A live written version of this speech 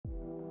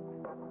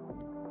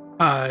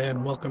Hi,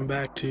 and welcome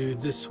back to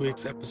this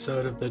week's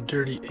episode of the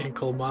Dirty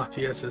Ankle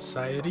Mafia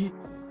Society.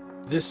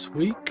 This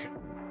week,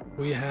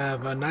 we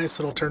have a nice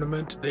little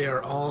tournament. They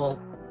are all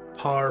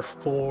par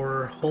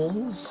 4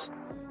 holes,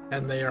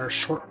 and they are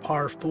short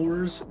par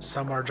 4s.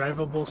 Some are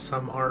drivable,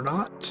 some are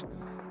not.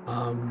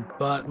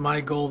 But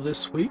my goal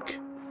this week,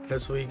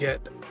 as we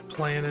get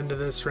playing into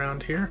this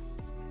round here,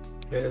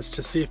 is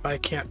to see if I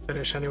can't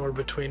finish anywhere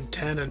between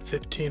 10 and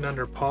 15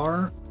 under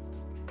par.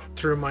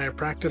 Through my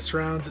practice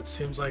rounds, it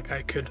seems like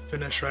I could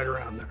finish right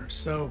around there.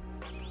 So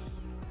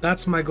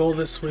that's my goal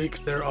this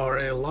week. There are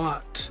a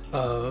lot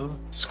of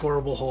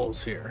scoreable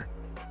holes here.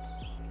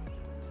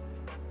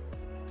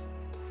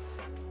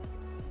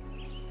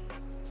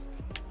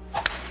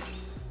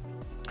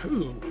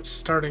 Ooh,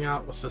 starting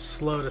out with the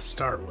slow to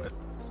start with.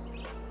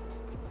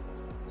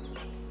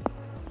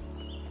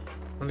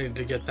 I need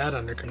to get that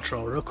under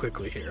control real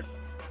quickly here.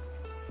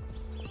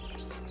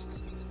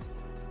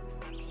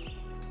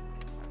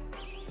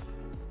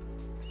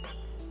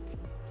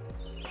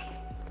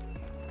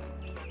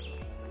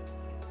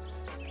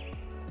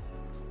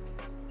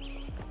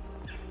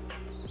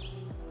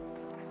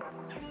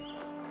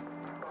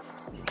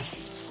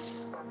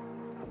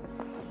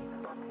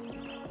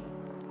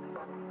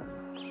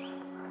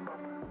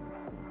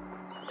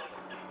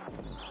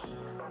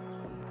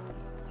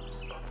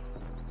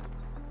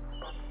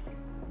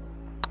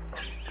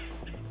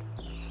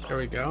 There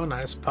we go,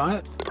 nice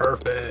putt.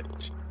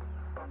 Perfect.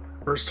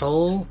 First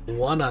hole,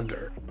 1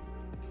 under.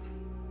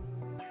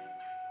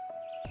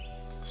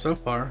 So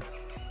far,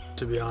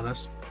 to be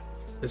honest,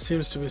 it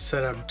seems to be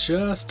set up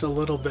just a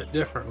little bit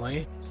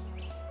differently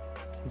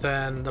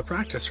than the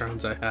practice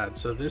rounds I had,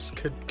 so this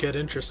could get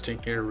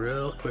interesting here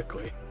real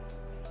quickly.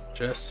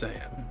 Just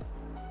saying.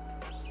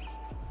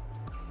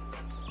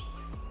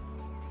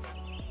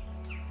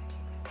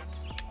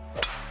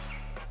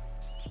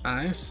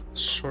 Nice,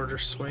 shorter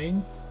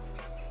swing.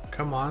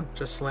 Come on,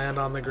 just land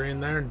on the green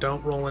there and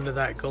don't roll into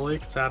that gully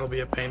because that'll be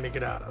a pain to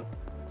get out of.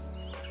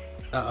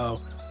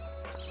 Uh-oh.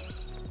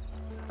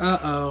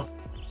 Uh-oh.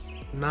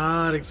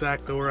 Not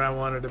exactly where I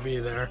wanted to be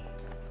there.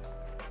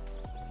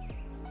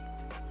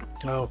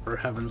 Oh, for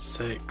heaven's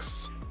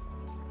sakes.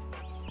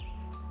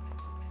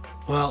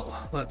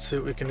 Well, let's see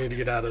what we can do to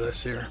get out of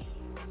this here.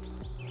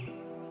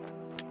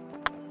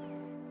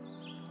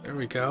 There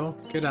we go.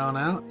 Get on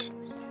out.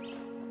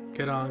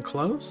 Get on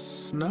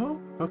close. No?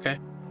 Okay.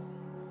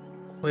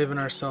 Leaving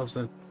ourselves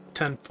a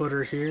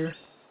 10-footer here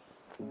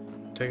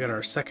to get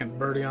our second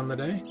birdie on the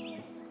day.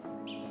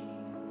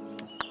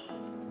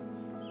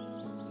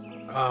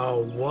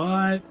 Oh,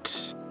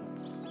 what?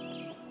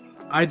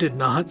 I did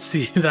not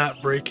see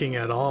that breaking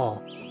at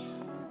all.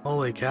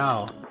 Holy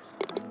cow.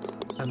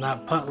 And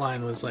that putt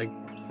line was like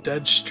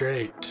dead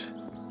straight.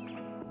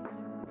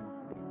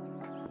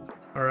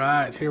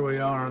 Alright, here we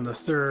are on the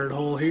third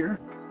hole here.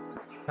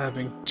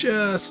 Having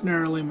just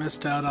narrowly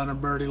missed out on a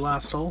birdie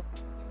last hole.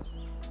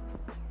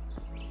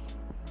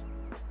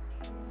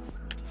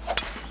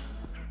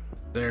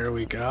 There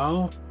we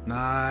go.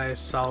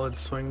 Nice solid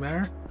swing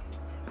there.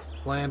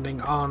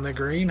 Landing on the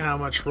green. How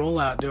much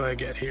rollout do I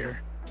get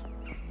here?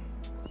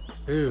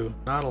 Ooh,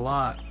 not a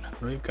lot.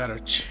 We've got a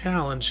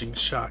challenging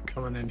shot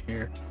coming in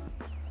here.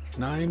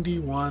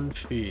 91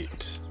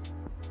 feet.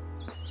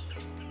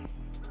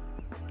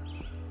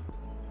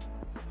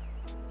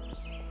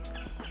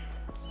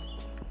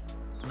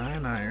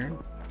 Nine iron.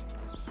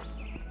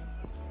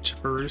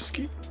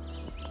 Chipperooski.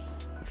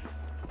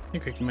 I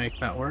think we can make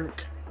that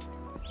work.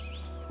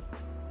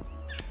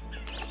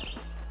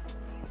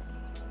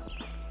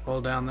 Pull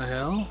down the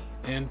hill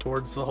and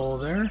towards the hole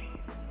there.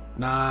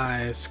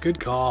 Nice, good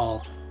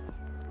call.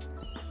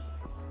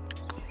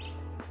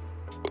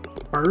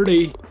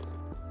 Birdie.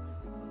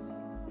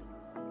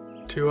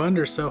 2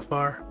 under so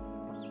far.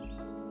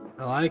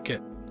 I like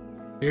it.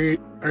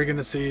 You are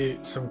gonna see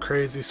some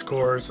crazy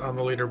scores on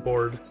the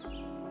leaderboard,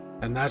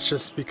 and that's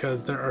just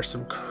because there are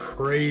some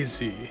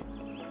crazy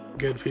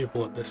good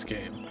people at this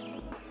game.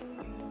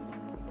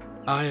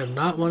 I am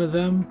not one of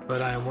them,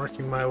 but I am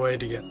working my way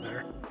to get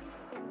there.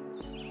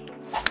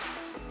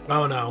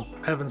 Oh no,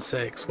 heaven's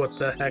sakes, what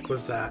the heck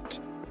was that?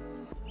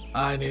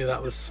 I knew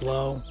that was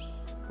slow.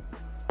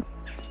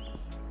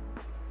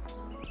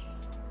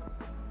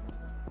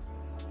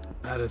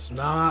 That is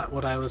not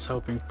what I was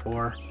hoping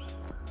for.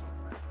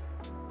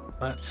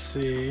 Let's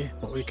see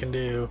what we can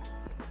do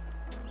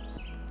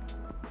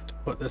to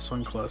put this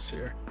one close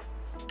here.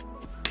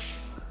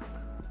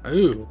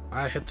 Ooh,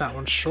 I hit that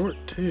one short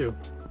too.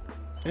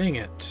 Dang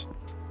it.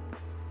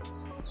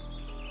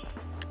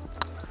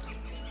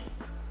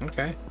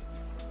 Okay.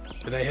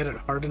 Did I hit it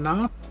hard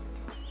enough?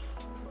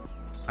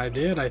 I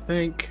did, I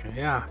think.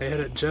 Yeah, I hit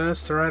it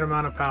just the right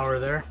amount of power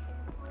there.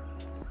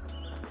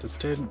 Just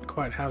didn't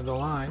quite have the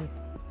line.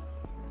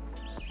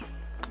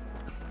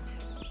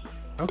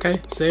 Okay,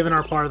 saving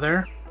our par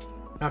there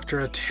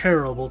after a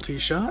terrible tee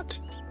shot.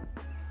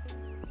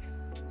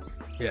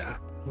 Yeah,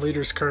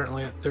 leader's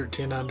currently at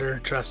 13 under.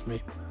 Trust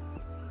me,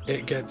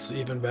 it gets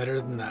even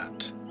better than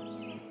that.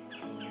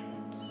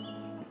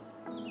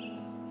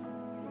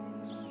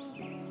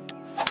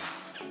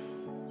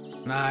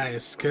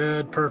 Nice,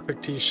 good,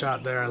 perfect tee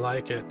shot there. I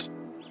like it.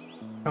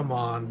 Come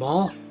on,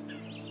 ball.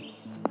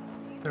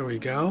 There we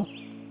go.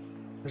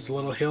 There's a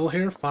little hill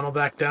here. Funnel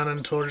back down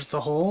and towards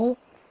the hole.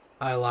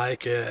 I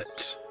like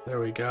it. There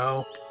we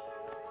go.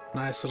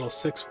 Nice little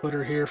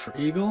 6-footer here for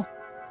eagle.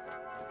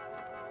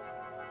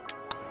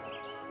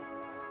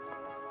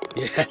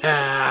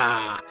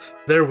 Yeah!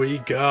 There we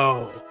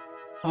go.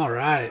 All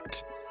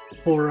right.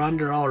 4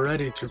 under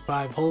already through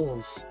 5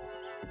 holes.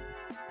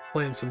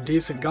 Playing some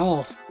decent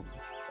golf.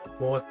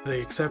 Well, with the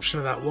exception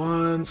of that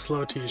one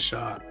slow tee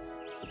shot.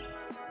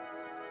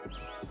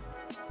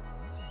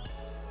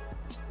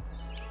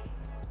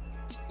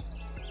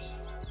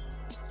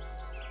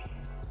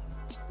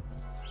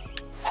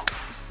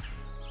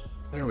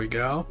 There we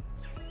go.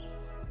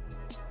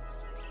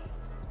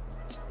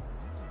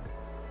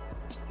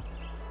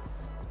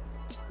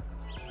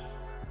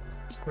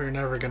 We're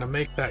never going to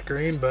make that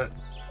green, but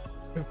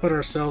we put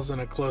ourselves in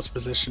a close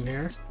position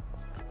here.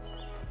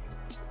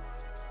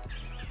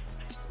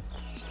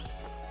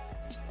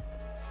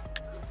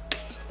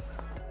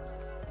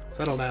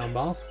 Settle down,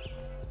 ball.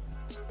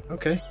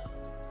 Okay.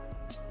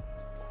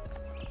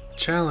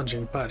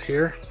 Challenging putt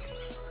here.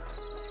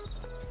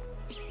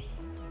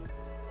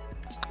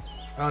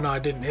 Oh no, I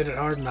didn't hit it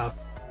hard enough.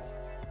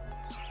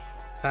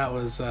 That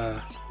was,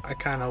 I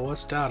kind of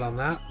wussed out on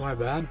that. My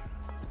bad.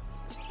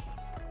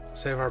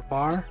 Save our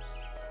par.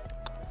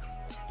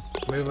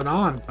 Moving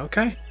on.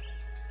 Okay.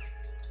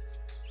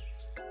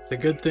 The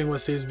good thing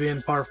with these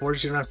being par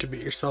 4s, you don't have to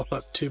beat yourself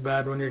up too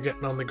bad when you're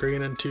getting on the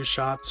green in 2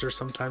 shots or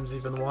sometimes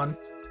even 1.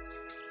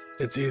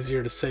 It's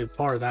easier to save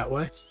par that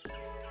way.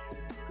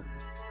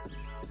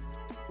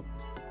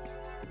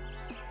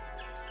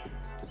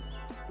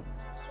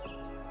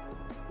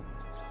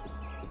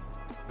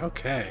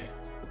 Okay,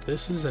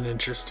 this is an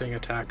interesting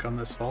attack on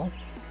this hole.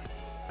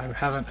 I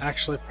haven't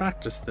actually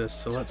practiced this,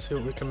 so let's see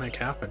what we can make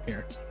happen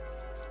here.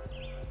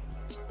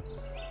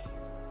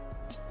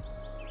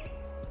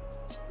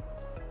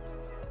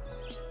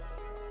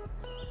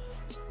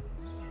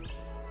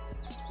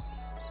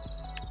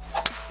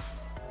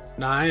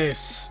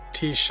 Nice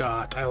tee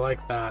shot. I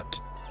like that.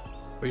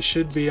 We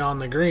should be on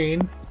the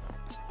green.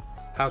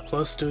 How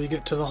close do we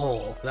get to the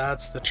hole?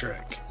 That's the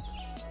trick.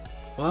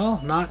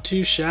 Well, not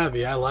too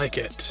shabby. I like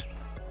it.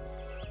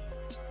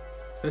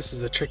 This is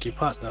the tricky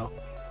putt, though.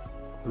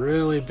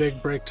 Really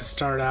big break to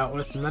start out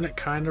with, and then it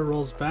kind of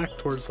rolls back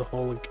towards the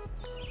hole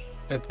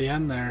at the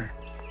end there.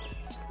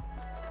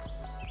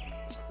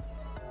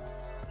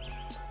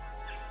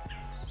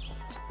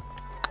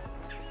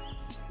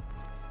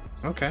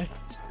 Okay.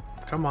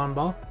 Come on,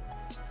 ball.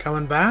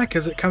 Coming back?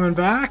 Is it coming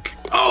back?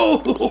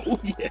 Oh,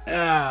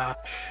 yeah!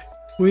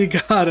 We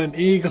got an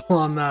eagle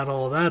on that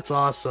hole. That's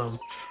awesome.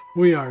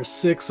 We are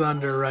 6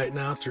 under right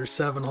now through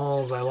 7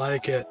 holes. I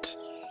like it.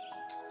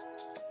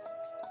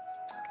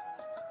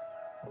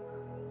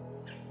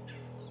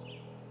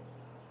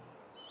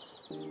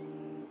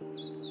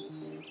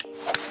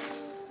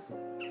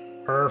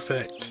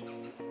 Perfect.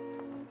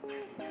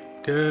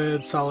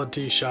 Good solid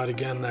tee shot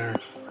again there.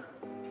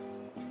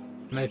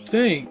 And I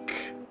think,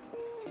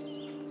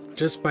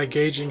 just by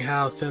gauging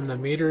how thin the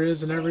meter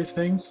is and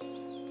everything,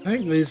 I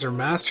think these are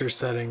master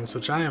settings,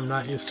 which I am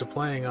not used to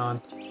playing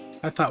on.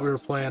 I thought we were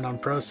playing on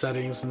pro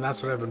settings, and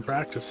that's what I've been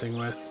practicing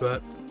with,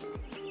 but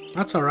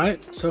that's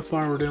alright. So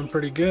far we're doing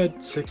pretty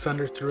good. 6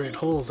 under through 8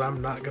 holes.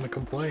 I'm not going to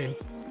complain.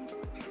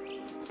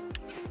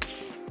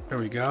 There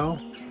we go.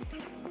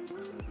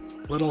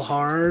 Little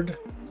hard.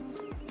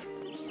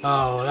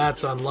 Oh,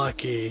 that's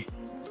unlucky.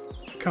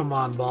 Come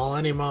on, ball.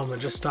 Any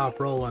moment, just stop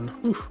rolling.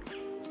 Whew.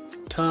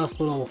 Tough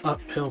little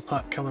uphill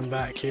putt coming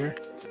back here.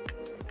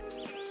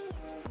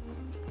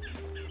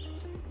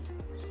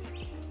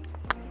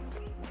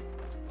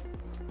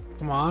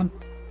 Come on.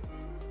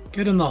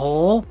 Get in the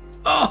hole.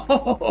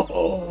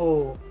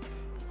 Oh!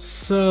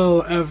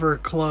 So ever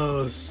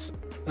close.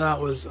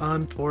 That was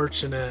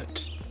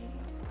unfortunate.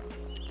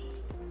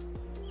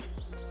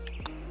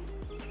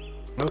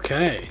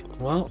 Okay,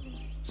 well,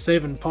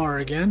 saving par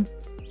again.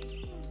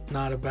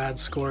 Not a bad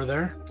score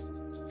there.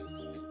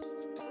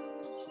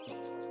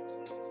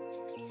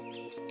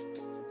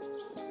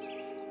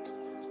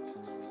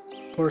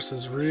 Course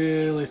is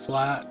really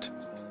flat.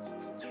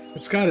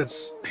 It's got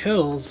its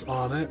hills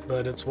on it,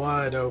 but it's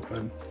wide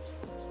open.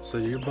 So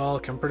your ball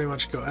can pretty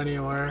much go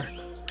anywhere.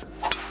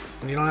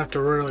 And you don't have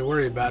to really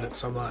worry about it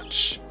so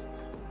much.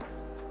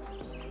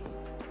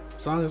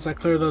 As long as I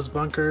clear those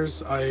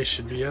bunkers, I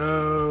should be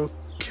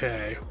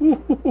okay.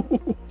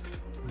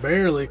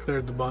 Barely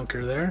cleared the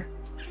bunker there.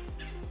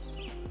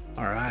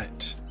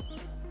 Alright.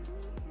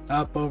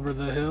 Up over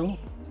the hill.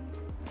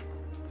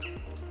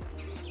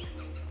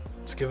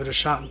 Let's give it a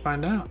shot and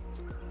find out.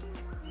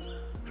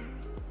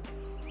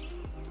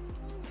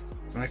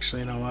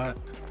 Actually, you know what?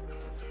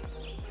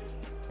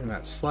 And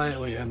that's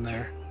slightly in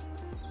there.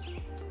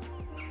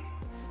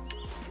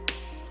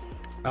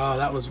 Oh,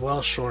 that was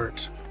well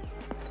short.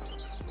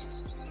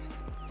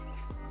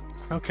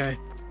 Okay.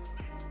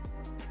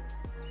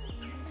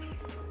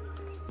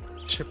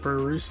 Chipper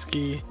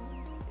Ruski.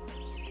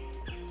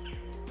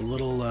 The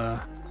little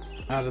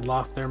added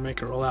loft there,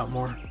 make it roll out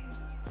more.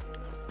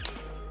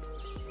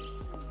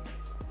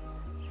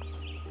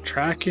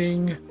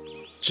 Tracking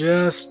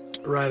just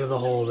right of the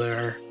hole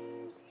there.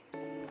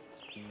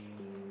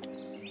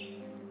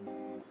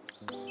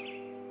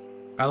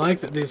 I like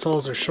that these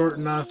holes are short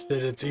enough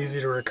that it's easy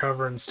to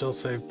recover and still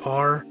save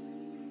par.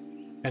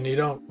 And you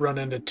don't run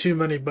into too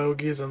many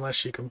bogeys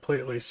unless you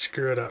completely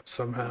screw it up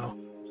somehow.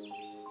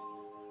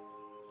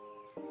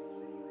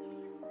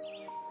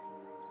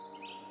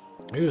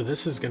 Ooh,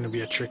 this is going to be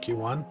a tricky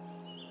one.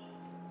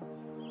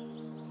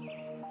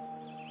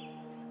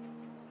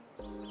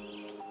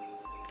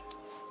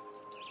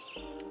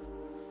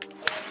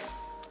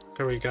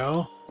 There we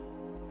go.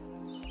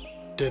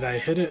 Did I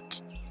hit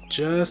it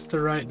just the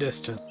right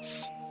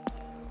distance?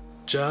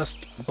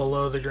 Just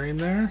below the green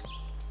there.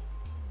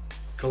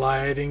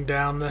 Gliding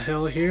down the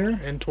hill here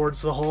and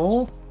towards the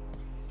hole.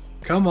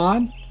 Come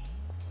on.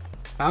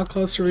 How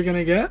close are we going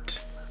to get?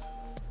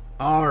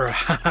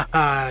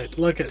 Alright,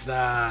 look at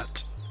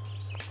that.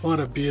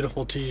 What a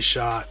beautiful tee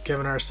shot,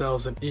 giving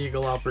ourselves an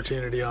eagle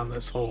opportunity on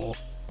this hole.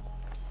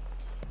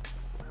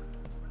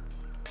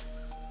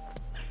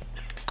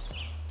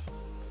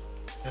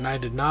 And I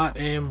did not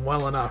aim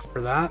well enough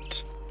for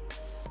that.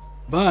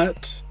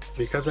 But,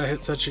 because I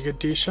hit such a good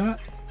tee shot,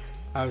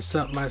 I've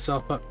set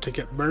myself up to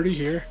get birdie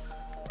here.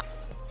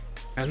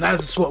 And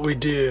that's what we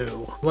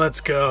do. Let's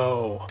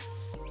go.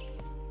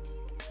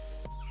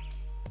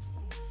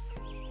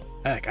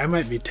 Heck, I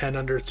might be 10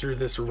 under through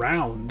this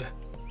round.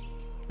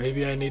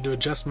 Maybe I need to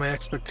adjust my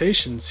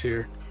expectations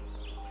here.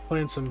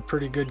 Playing some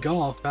pretty good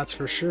golf, that's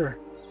for sure.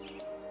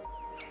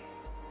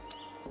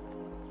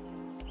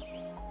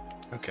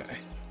 Okay.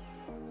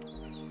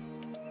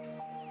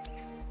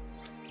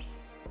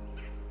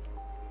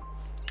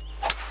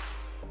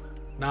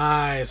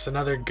 Nice,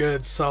 another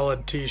good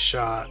solid tee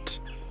shot.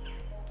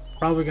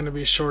 Probably going to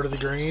be short of the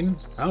green.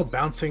 Oh,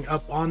 bouncing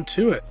up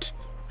onto it.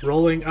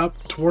 Rolling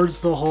up towards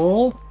the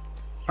hole.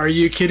 Are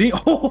you kidding?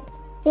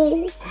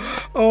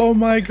 Oh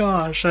my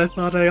gosh, I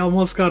thought I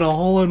almost got a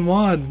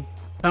hole-in-one.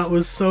 That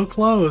was so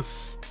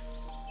close.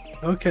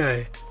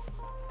 Okay.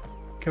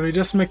 Can we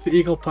just make the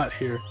eagle putt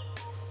here?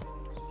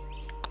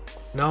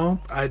 No,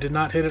 I did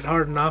not hit it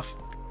hard enough.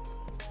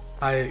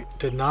 I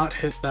did not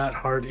hit that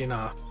hard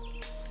enough.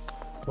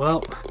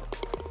 Well,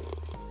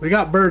 we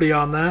got birdie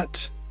on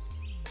that.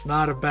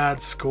 Not a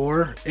bad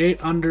score.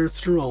 8 under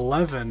through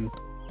 11.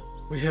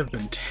 We have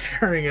been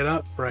tearing it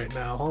up right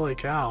now. Holy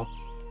cow.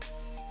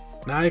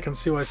 Now you can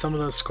see why some of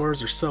those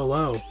scores are so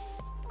low.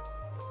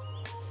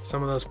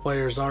 Some of those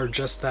players are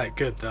just that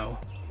good, though.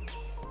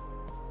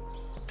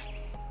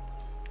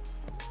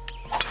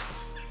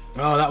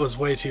 Oh, that was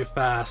way too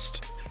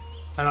fast.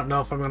 I don't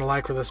know if I'm going to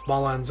like where this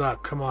ball ends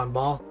up. Come on,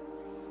 ball.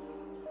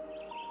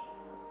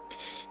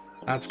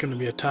 That's going to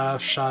be a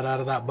tough shot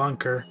out of that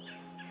bunker.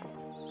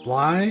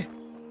 Why?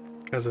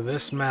 Because of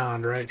this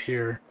mound right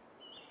here.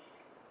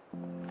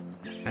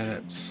 And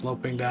it's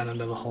sloping down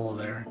into the hole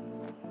there.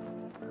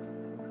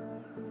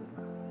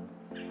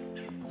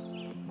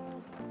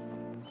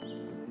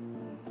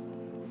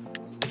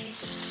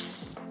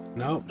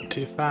 Nope,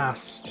 too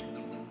fast.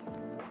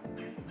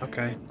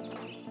 Okay.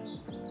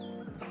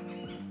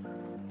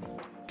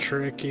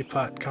 Tricky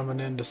putt coming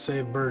in to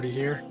save birdie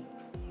here.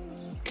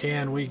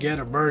 Can we get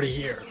a birdie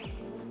here?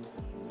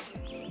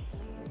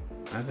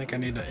 I think I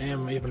need to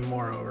aim even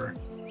more over.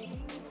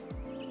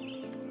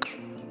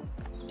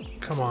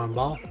 Come on,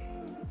 ball.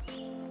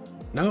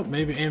 Nope,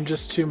 maybe aim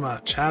just too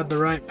much. Had the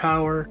right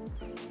power,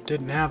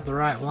 didn't have the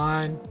right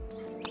line,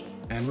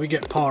 and we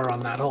get par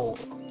on that hole.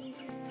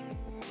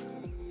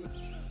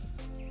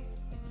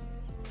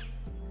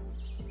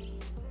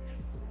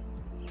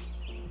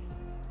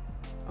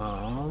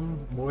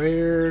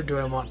 Where do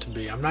I want to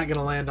be? I'm not going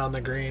to land on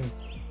the green.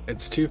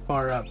 It's too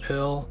far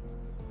uphill.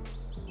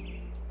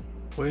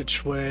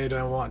 Which way do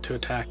I want to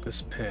attack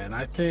this pin?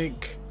 I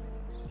think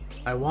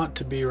I want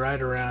to be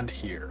right around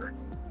here.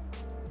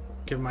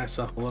 Give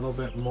myself a little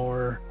bit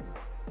more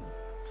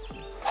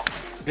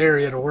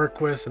area to work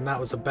with, and that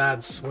was a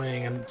bad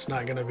swing, and it's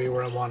not going to be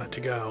where I want it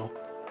to go.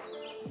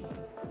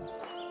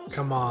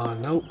 Come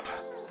on, nope.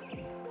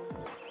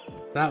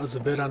 That was a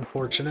bit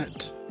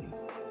unfortunate.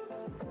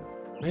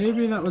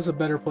 Maybe that was a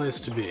better place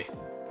to be.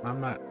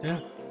 I'm not, yeah.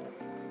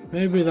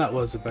 Maybe that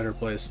was a better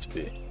place to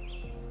be.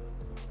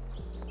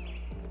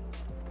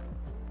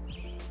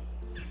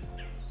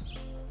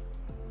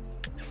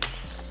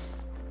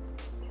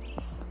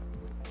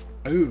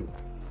 Ooh.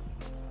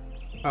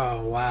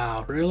 Oh,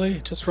 wow. Really?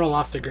 Just roll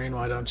off the green,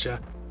 why don't you?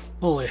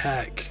 Holy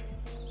heck.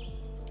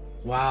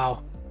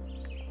 Wow.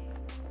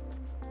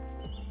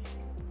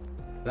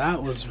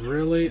 That was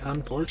really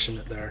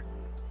unfortunate there.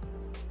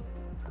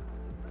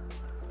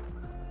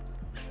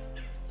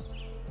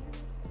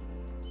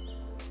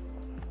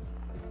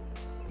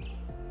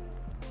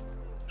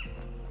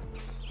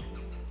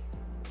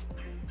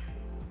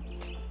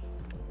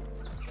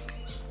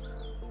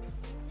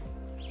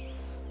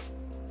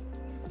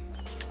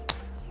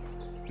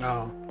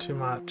 No, too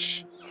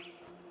much.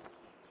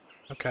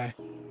 Okay.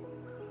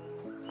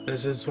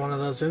 This is one of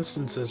those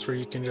instances where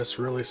you can just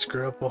really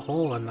screw up a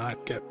hole and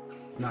not get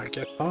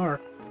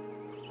par.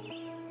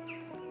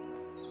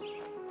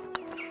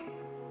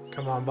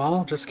 Come on,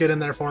 ball. Just get in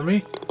there for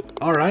me.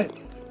 Alright.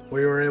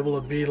 We were able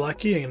to be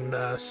lucky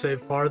and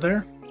save par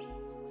there.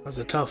 That was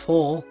a tough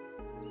hole.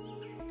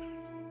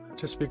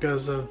 Just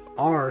because of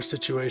our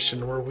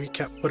situation where we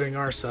kept putting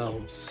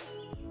ourselves.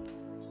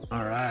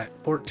 Alright.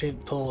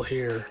 14th hole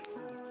here.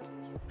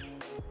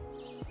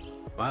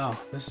 Wow.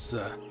 This is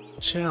a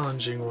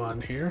challenging one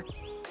here.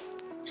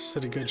 Just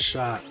hit a good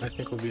shot. I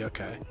think we'll be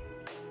okay.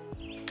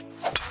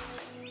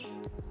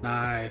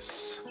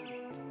 Nice.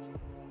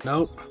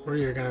 Nope,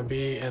 we're gonna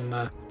be in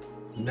the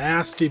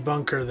nasty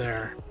bunker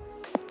there.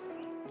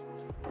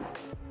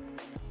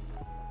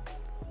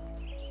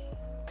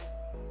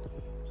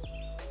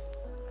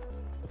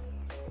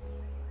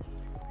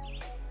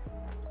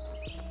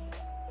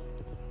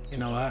 You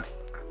know what?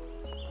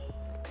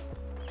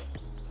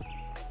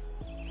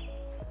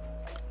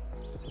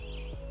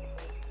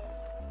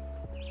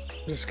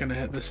 I'm just gonna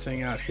hit this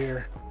thing out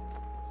here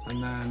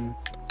and then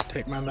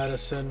take my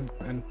medicine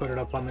and put it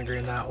up on the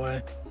green that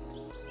way.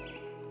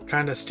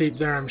 Kind of steep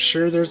there. I'm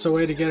sure there's a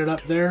way to get it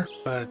up there,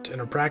 but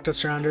in a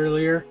practice round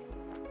earlier,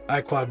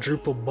 I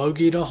quadruple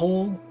bogeyed a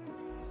hole,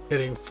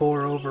 hitting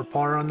 4 over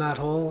par on that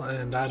hole,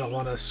 and I don't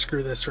want to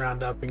screw this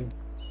round up and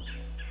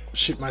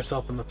shoot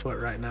myself in the foot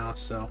right now,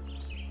 so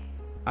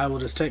I will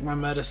just take my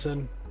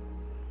medicine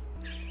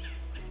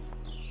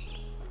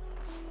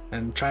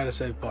and try to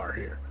save par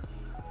here.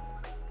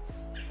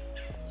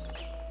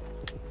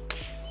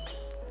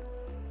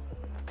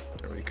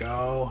 There we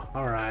go.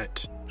 All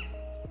right.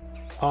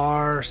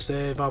 Par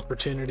save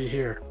opportunity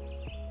here.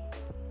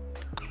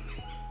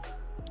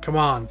 Come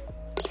on.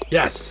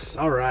 Yes.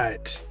 All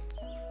right.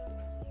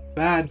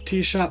 Bad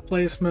tee shot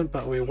placement,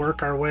 but we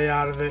work our way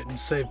out of it and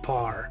save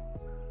par.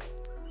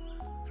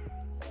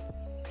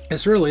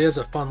 This really is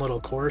a fun little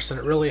course, and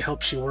it really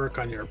helps you work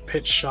on your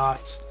pitch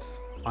shots,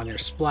 on your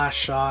splash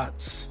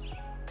shots.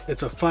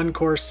 It's a fun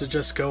course to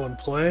just go and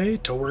play,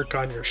 to work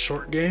on your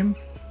short game,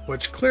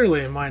 which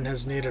clearly mine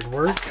has needed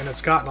work, and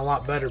it's gotten a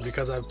lot better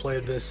because I've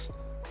played this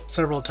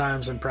several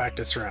times in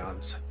practice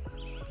rounds.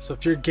 So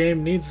if your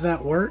game needs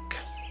that work,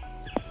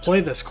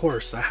 play this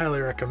course. I highly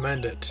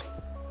recommend it.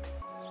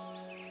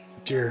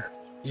 If you're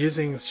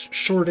using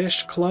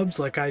shortish clubs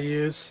like I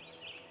use,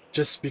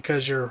 just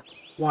because you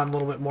want a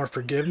little bit more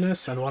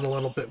forgiveness and want a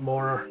little bit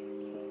more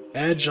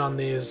edge on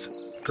these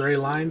gray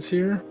lines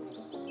here,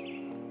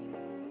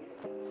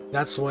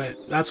 that's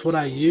what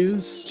I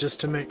use, just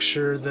to make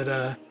sure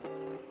that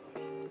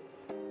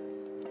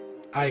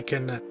I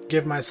can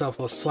give myself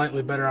a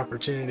slightly better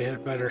opportunity to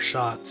hit better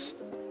shots.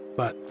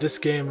 But this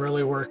game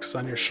really works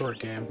on your short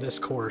game, this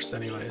course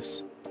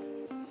anyways.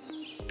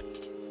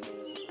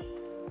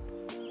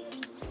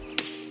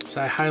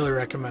 So I highly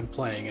recommend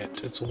playing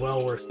it. It's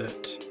well worth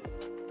it.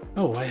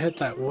 Oh, I hit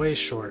that way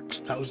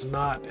short. That was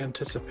not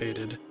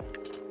anticipated.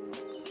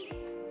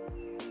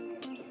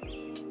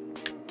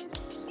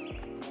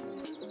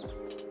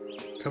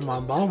 Come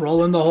on, ball,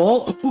 roll in the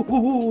hole.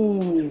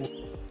 Ooh,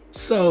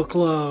 so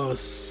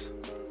close.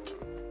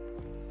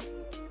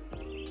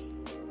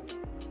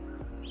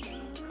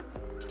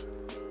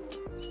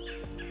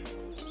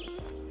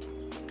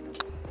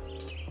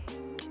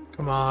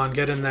 Come on,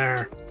 get in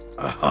there.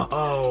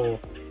 Oh,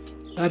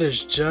 that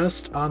is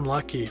just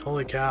unlucky.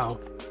 Holy cow.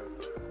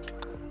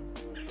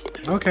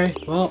 Okay,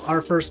 well,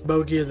 our first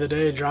bogey of the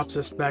day drops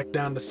us back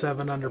down to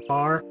 7 under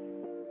par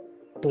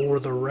for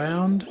the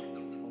round.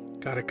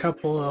 Got a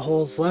couple of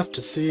holes left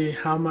to see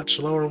how much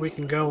lower we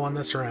can go on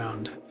this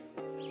round.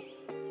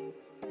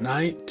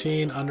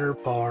 19 under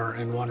par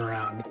in one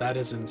round. That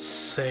is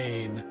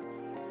insane.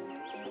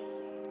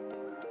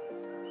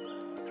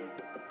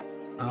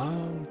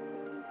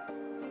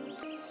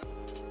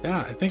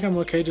 Yeah, I think I'm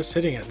okay just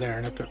hitting it there,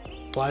 and if it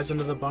flies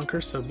into the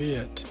bunker, so be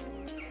it.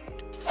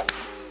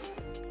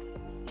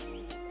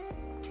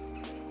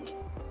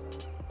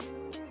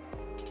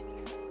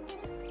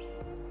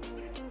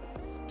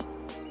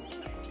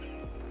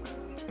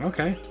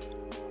 Okay.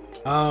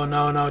 Oh,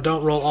 no,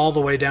 don't roll all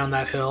the way down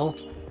that hill.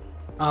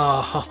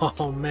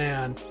 Oh,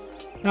 man.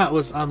 That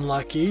was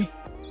unlucky.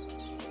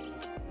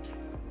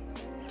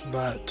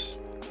 But,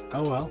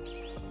 oh well.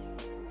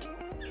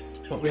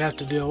 What we have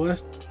to deal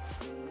with.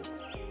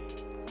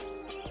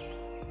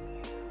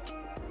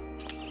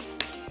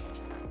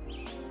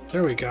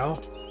 There we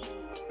go.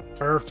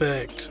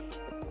 Perfect.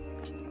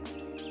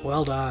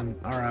 Well done.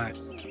 Alright.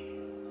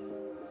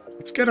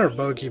 Let's get our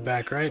bogey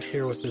back right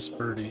here with this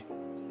birdie.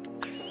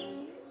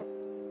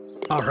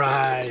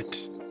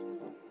 Alright.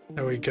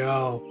 There we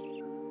go.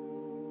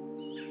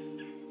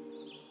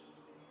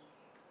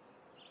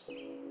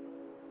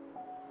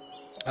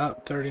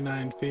 Up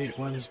 39 feet.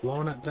 Wind's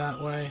blowing it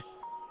that way.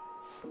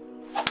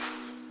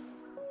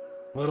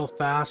 A little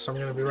fast, so I'm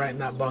going to be right in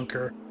that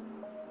bunker.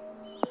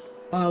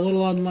 A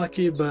little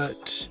unlucky,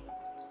 but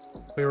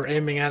we were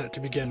aiming at it to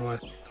begin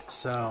with,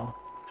 so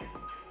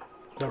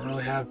don't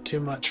really have too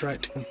much right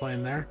to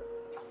complain there.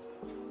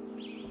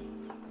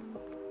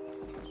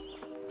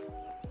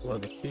 below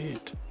the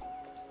feet.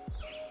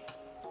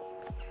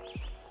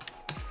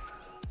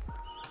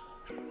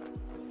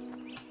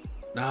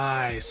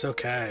 Nice,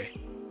 okay.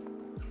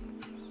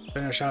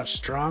 Finish out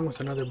strong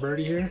with another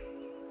birdie here.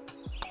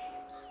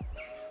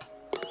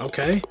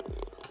 Okay.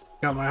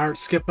 Got my heart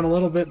skipping a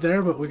little bit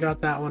there, but we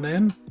got that one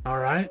in. All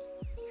right.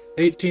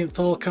 18th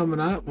hole coming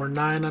up. We're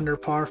 9 under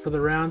par for the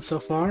round so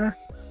far.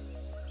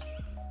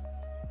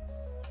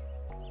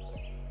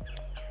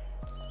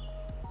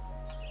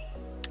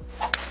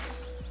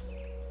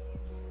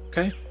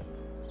 Okay.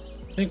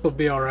 I think we'll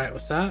be all right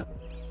with that.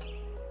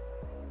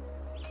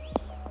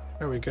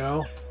 There we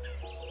go.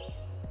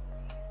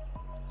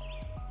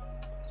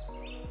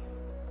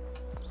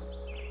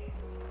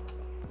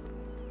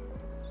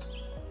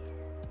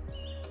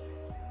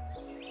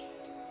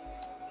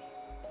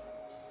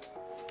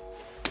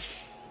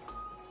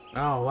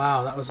 Oh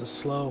wow, that was a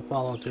slow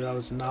follow through. That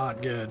was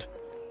not good.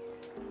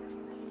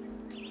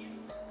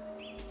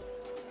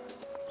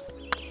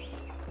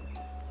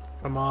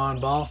 Come on,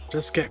 ball.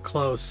 Just get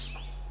close.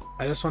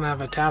 I just want to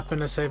have a tap in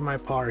to save my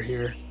par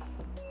here.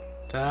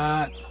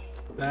 That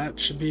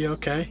should be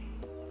okay.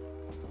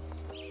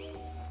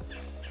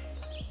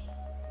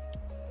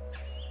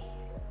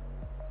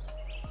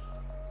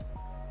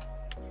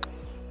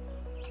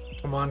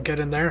 Come on, get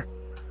in there.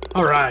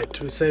 All right,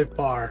 we saved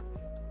par.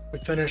 We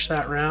finished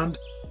that round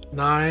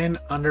 9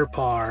 under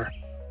par.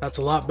 That's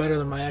a lot better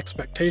than my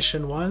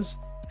expectation was,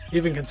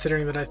 even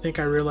considering that I think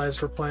I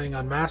realized we're playing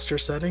on master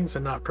settings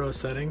and not pro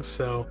settings,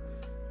 so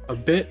a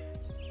bit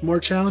more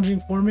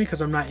challenging for me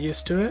because I'm not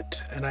used to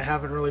it and I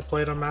haven't really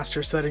played on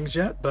master settings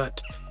yet,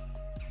 but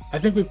I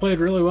think we played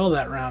really well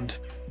that round.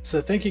 So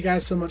thank you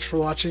guys so much for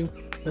watching.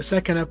 The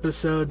second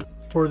episode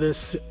for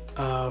this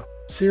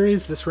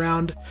series, this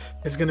round,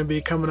 is going to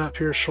be coming up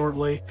here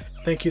shortly.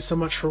 Thank you so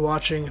much for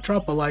watching.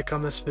 Drop a like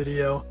on this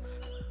video.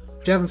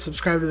 If you haven't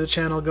subscribed to the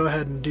channel, go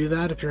ahead and do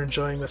that if you're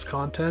enjoying this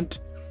content,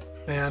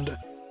 and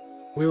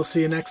we will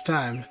see you next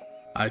time.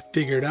 I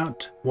figured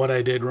out what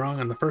I did wrong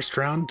in the first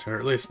round, or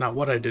at least not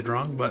what I did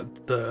wrong,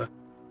 but the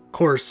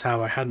course,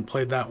 how I hadn't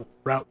played that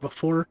route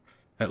before.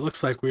 It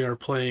looks like we are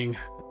playing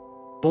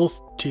both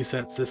tee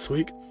sets this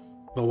week,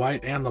 the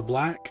white and the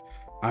black.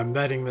 I'm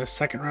betting this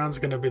second round is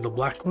going to be the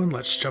black one.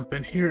 Let's jump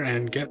in here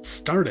and get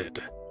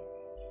started.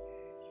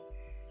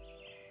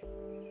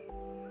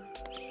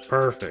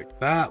 Perfect.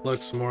 That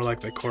looks more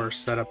like the course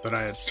setup that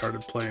I had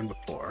started playing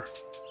before.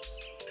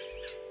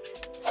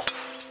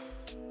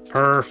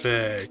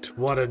 Perfect.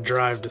 What a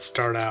drive to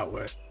start out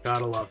with.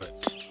 Gotta love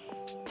it.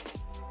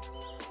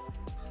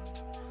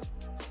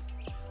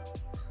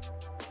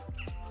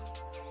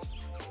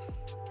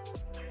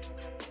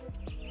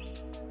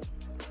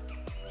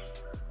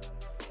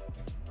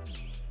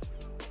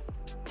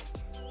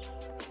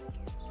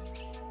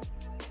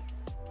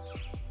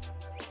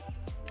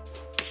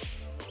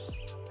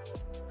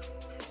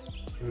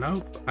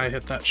 Nope, I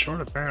hit that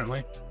short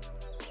apparently.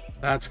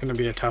 That's going to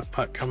be a tough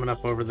putt coming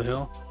up over the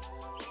hill.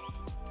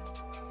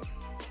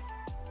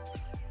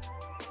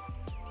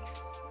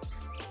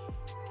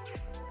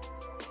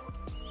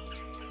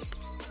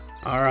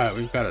 Alright,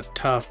 we've got a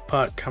tough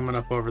putt coming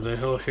up over the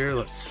hill here.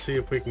 Let's see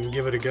if we can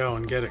give it a go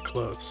and get it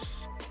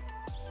close.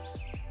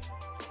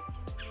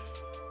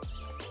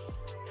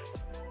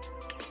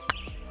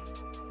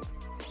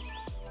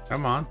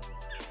 Come on.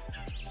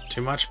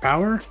 Too much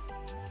power?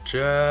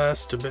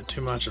 Just a bit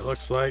too much, it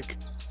looks like.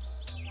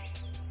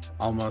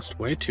 Almost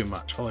way too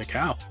much. Holy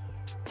cow.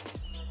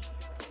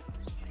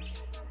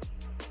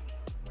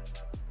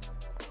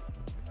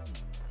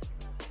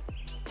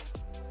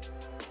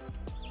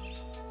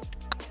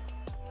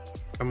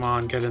 Come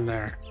on, get in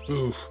there.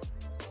 Ooh.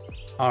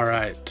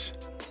 Alright.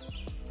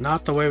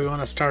 Not the way we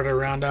want to start our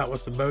round out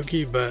with the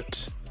bogey,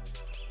 but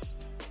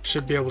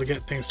should be able to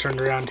get things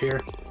turned around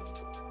here.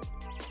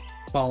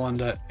 Falling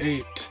to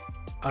 8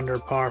 under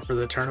par for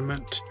the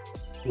tournament.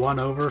 1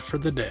 over for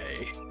the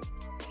day.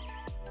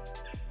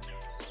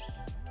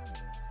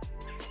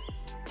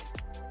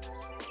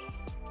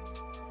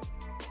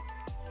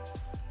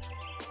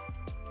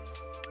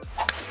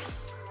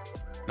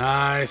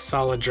 Nice,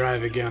 solid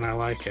drive again. I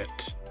like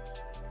it.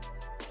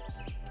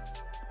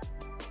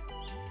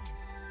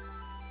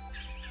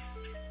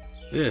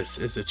 This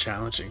is a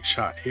challenging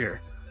shot here.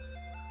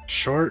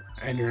 Short,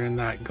 and you're in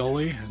that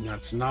gully, and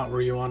that's not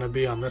where you want to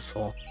be on this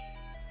hole.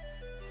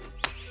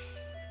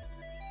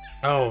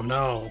 Oh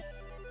no.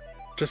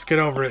 Just get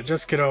over it.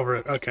 Just get over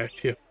it. Okay,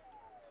 phew.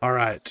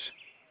 Alright.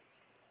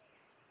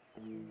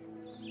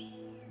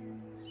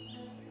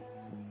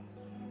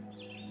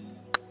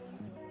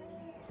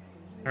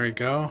 There we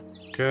go.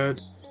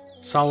 Good.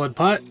 Solid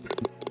putt.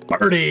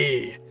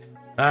 Birdie!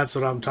 That's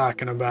what I'm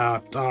talking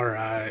about.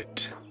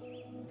 Alright.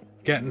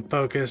 Getting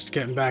focused,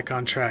 getting back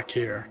on track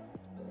here.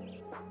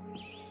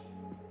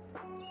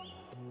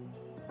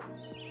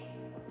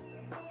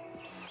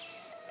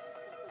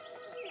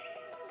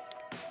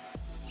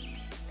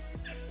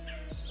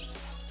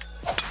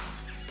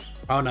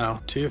 Oh no,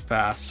 too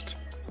fast.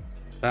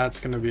 That's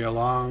going to be a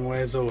long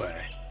ways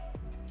away.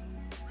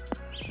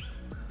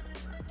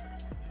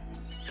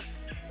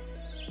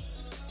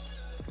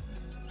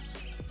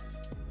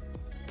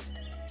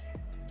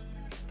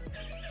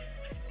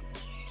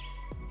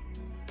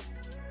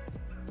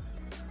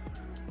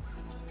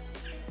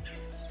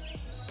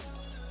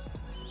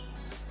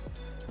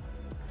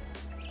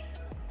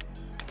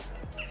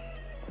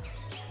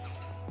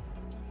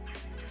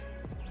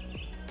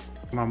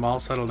 Come on, ball,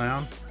 settle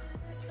down.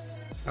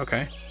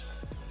 Okay.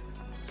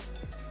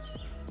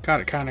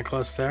 Got it kind of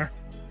close there.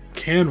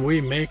 Can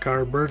we make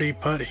our birdie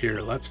putt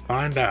here? Let's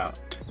find out.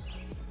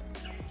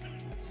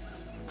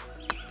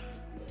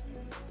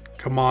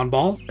 Come on,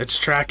 ball. It's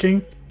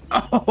tracking.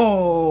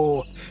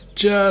 Oh,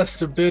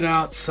 just a bit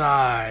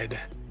outside.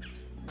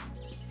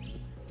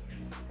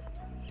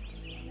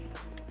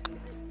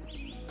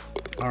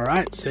 All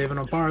right, saving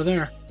a par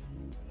there.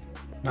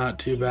 Not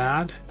too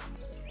bad.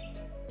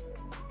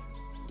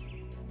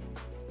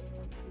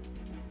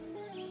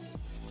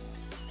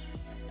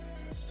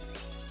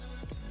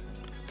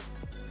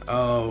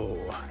 Oh,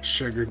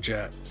 sugar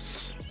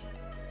jets.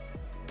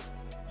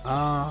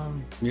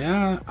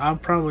 Yeah, I'm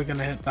probably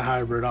gonna hit the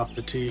hybrid off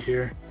the tee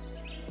here.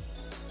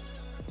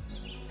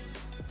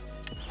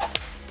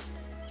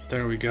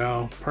 There we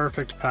go.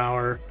 Perfect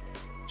power.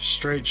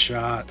 Straight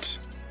shot.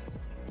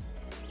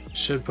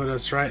 Should put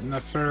us right in the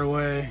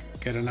fairway.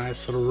 Get a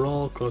nice little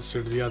roll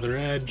closer to the other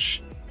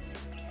edge.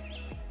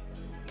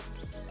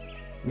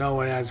 No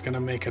way I was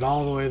gonna make it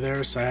all the way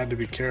there, so I had to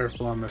be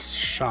careful on the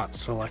shot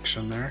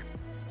selection there.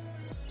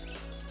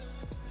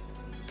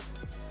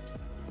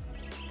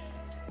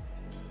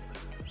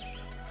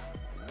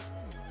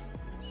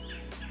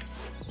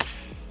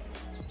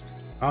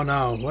 Oh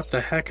no, what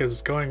the heck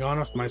is going on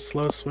with my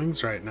slow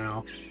swings right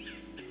now?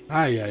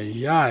 Ay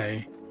ay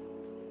ay.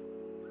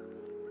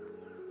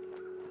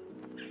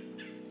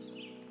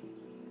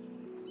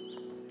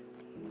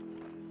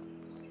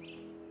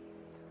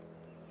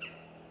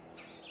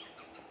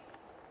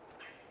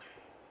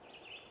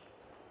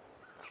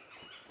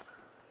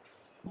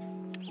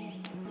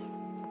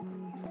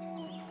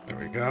 There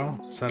we go.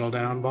 Settle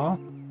down, ball.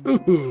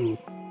 Ooh,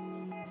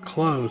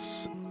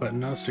 close, but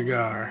no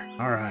cigar.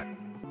 All right.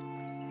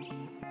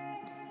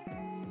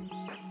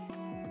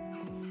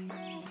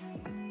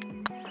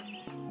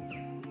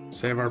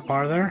 Save our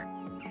par there?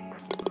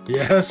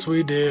 Yes,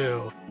 we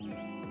do.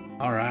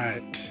 All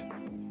right.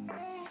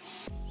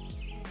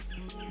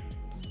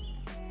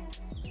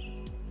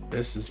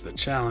 This is the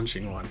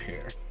challenging one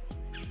here.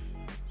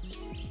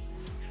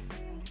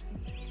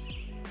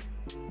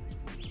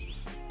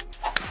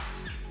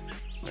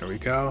 There we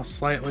go.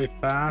 Slightly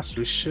fast.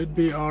 We should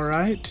be all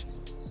right.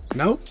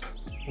 Nope,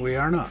 we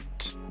are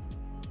not.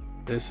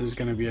 This is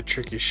going to be a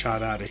tricky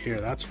shot out of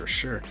here, that's for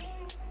sure.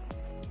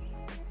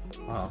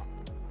 Well,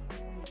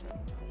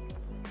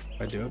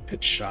 I do a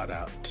pitch shot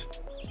out.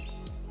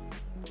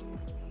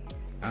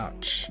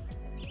 Ouch.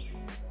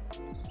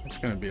 It's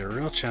going to be a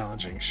real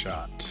challenging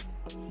shot.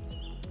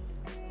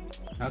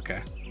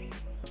 Okay.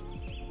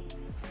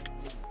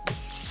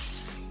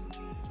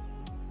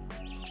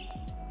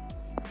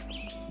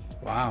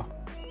 Wow.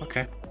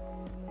 Okay.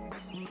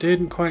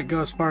 Didn't quite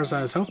go as far as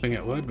I was hoping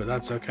it would, but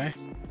that's okay.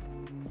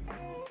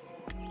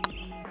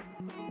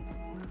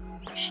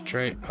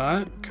 Straight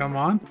putt. Come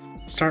on.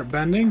 Start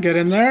bending. Get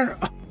in there.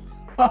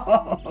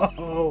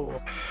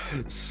 Oh,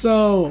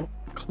 so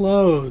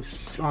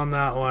close on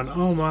that one.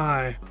 Oh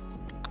my.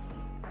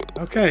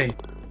 Okay.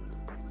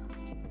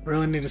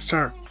 Really need to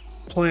start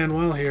playing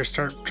well here.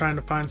 Start trying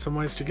to find some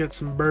ways to get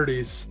some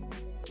birdies.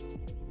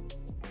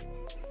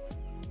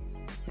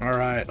 All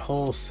right,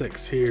 hole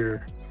 6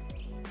 here.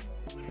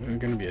 It's going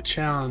to be a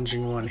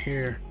challenging one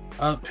here.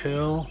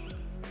 Uphill.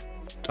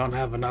 Don't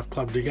have enough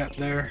club to get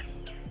there.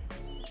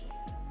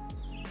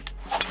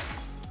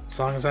 As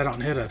long as I don't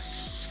hit a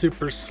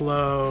super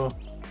slow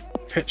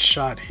pitch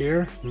shot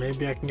here,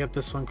 maybe I can get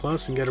this one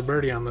close and get a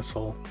birdie on this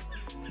hole.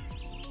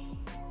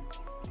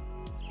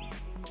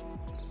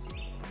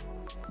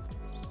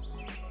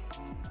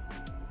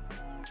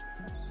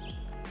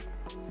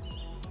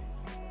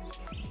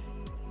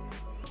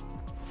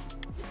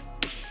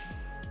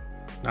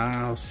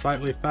 Now,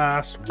 slightly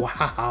fast.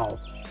 Wow.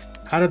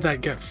 How did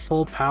that get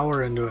full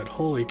power into it?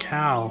 Holy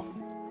cow.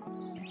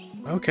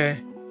 Okay.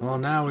 Well,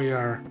 now we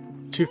are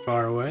too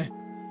far away.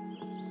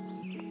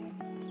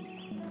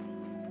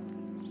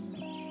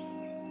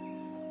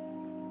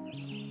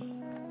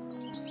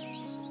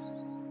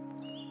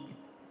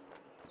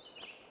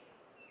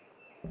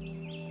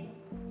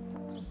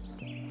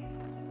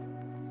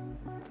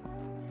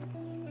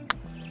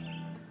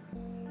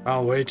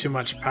 Oh, way too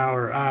much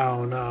power.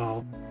 Oh,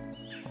 no.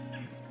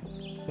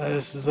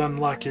 This is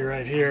unlucky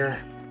right here.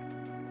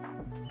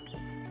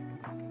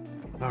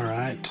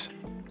 Alright.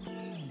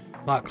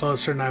 A lot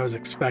closer than I was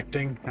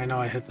expecting. I know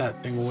I hit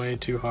that thing way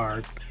too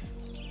hard.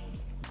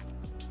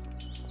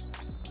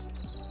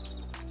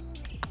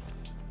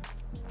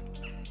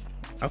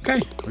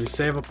 Okay, we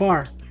save a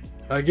par.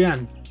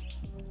 Again.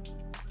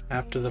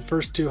 After the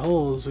first 2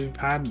 holes, we've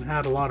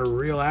had a lot of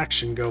real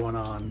action going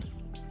on.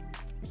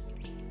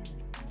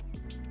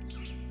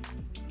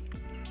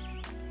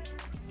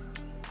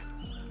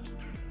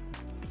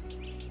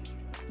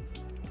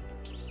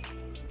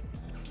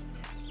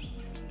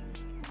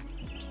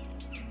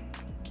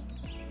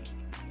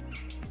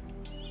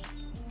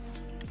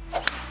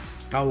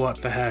 Oh,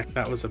 what the heck?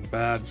 That was a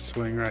bad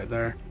swing right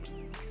there.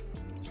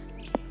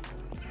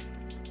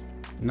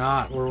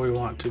 Not where we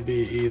want to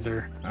be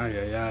either. Ay,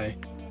 ay, ay.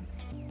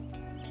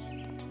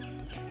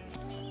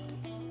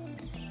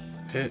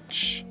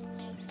 pitch.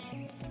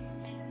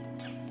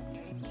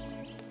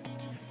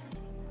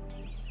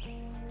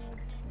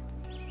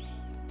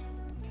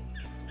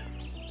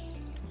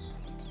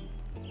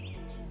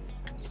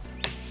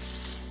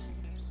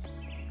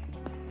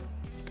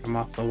 Come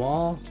off the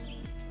wall.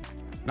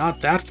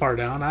 Not that far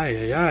down.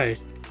 Aye, aye, aye.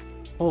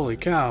 Holy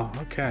cow.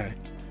 Okay.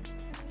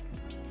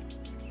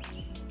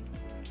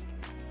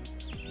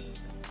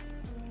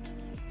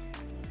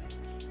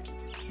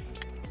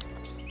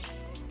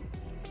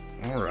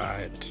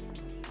 Alright.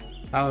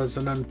 That was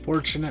an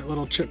unfortunate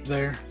little chip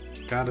there.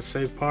 Gotta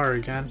save par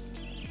again.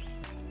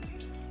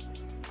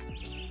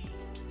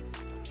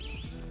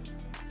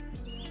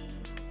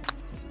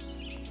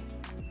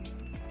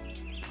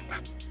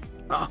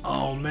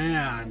 Oh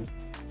man.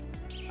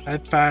 I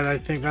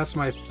think that's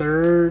my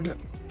third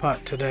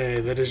putt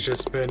today that has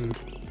just been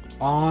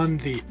on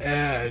the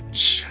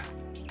edge.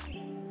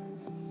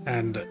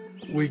 And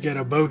we get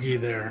a bogey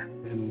there.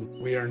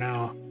 And we are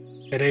now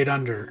at 8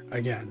 under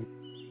again.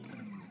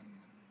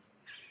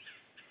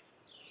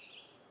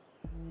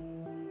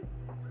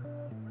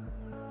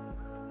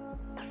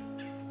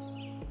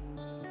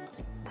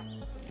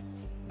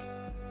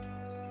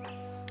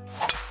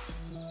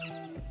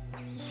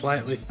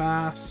 Slightly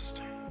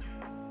fast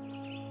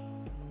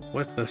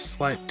with a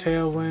slight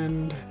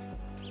tailwind,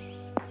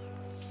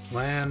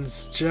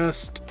 lands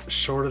just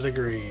short of the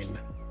green.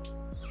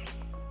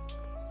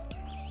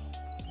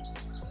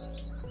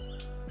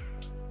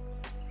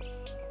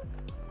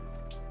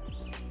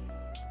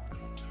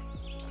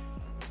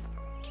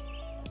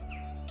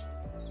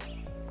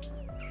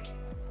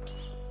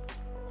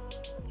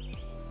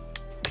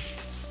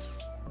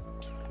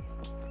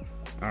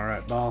 All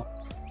right, ball,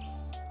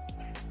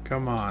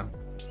 come on.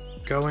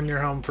 Go in your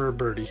home for a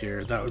birdie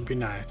here. That would be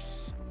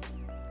nice.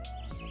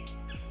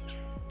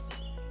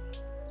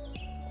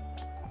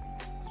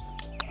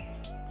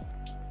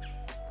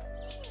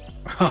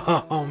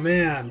 Oh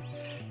man.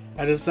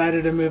 I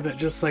decided to move it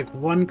just like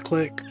one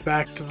click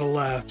back to the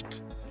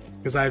left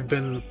because I've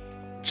been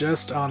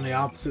just on the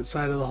opposite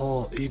side of the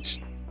hole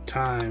each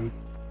time.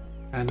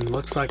 And it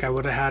looks like I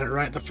would have had it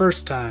right the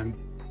first time.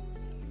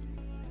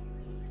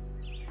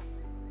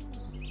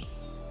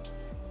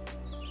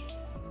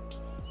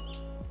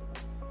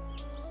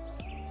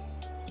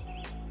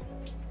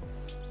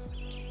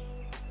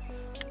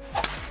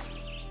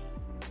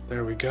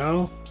 There we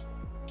go.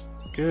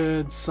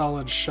 Good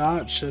solid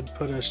shot. Should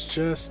put us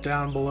just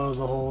down below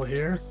the hole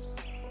here.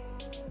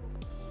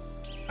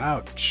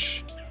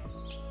 Ouch.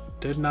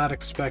 Did not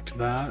expect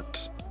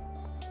that.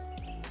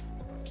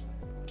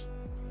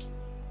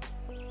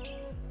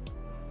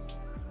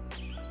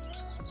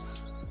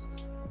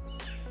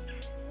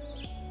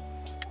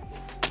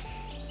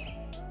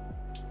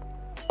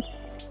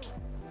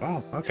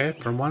 Wow, okay.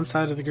 From one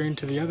side of the green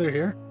to the other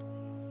here.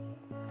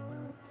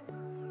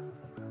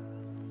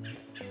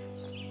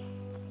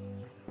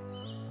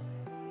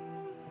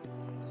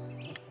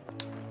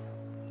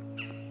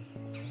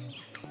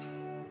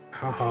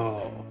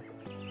 Oh,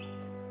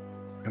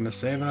 gonna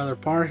save another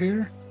par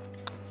here.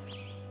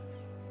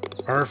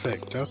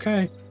 Perfect.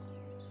 Okay.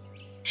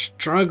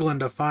 Struggling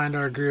to find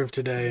our groove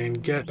today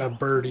and get a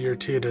birdie or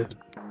two to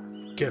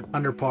get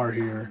under par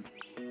here.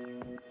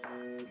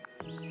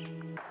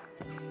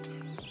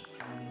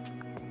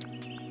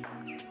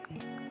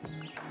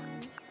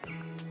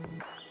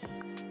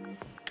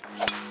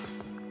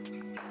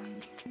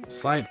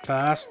 Slight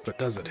fast, but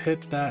does it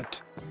hit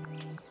that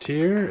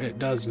tier? It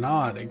does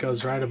not. It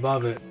goes right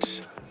above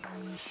it.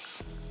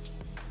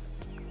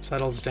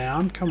 Settles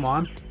down. Come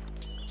on.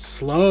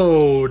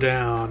 Slow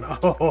down.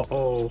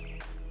 Oh,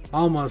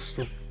 almost.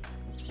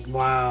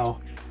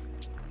 Wow.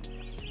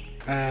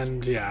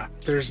 And yeah,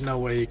 there's no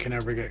way you can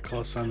ever get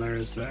close on there,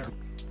 is there?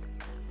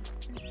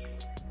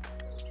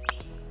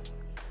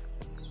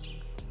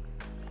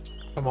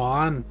 Come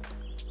on.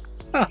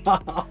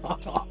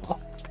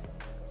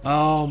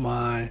 Oh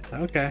my.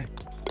 Okay.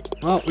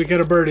 Well, we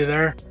get a birdie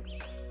there.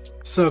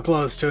 So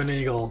close to an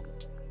eagle.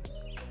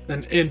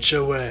 An inch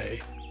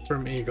away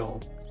from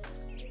eagle.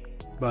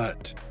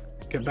 But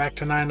get back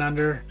to 9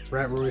 under,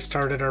 right where we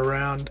started our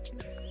round.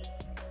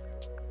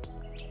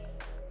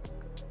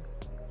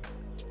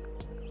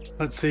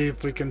 Let's see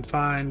if we can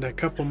find a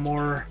couple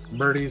more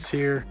birdies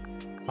here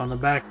on the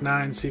back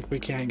 9. See if we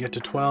can't get to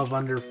 12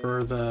 under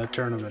for the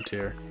tournament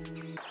here.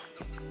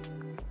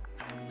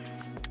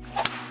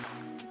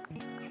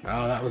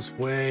 Oh, that was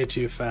way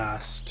too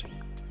fast.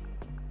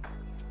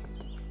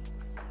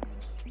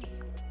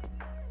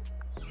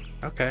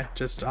 Okay,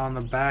 just on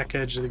the back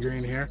edge of the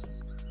green here.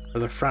 Or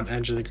the front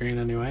edge of the green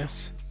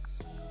anyways.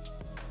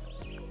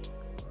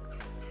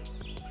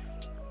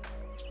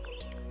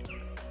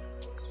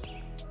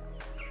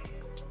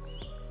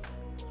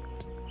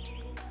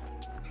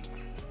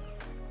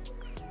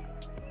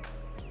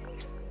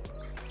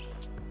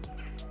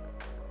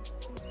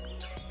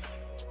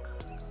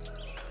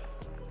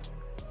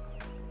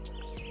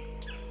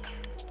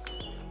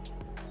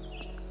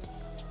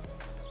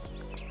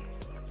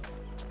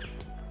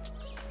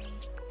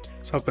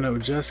 Hoping it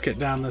would just get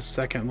down this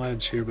second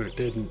ledge here, but it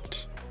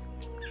didn't.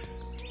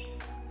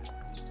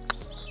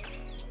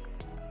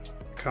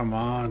 Come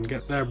on,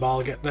 get there,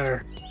 ball, get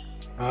there.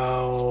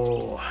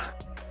 Oh,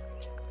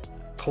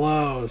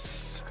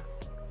 close.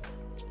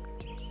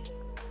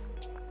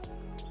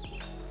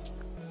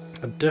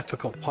 A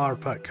difficult par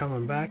putt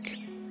coming back.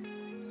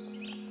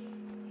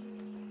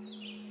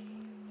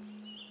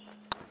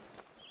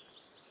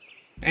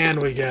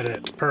 And we get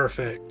it.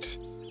 Perfect.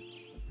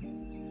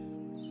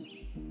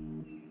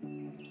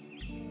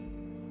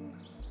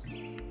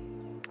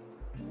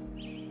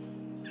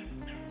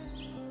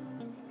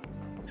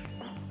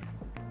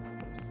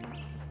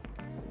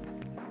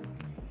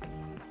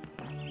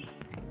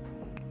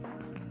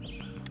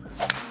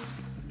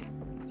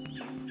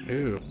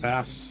 Ooh,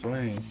 fast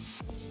swing.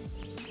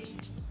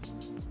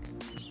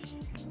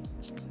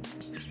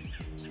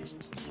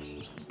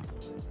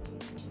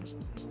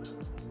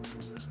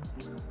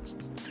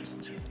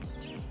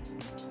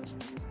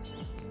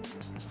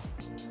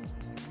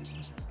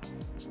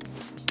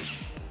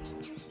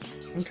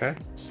 Okay,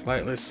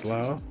 slightly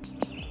slow.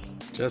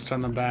 Just on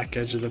the back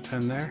edge of the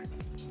pin there.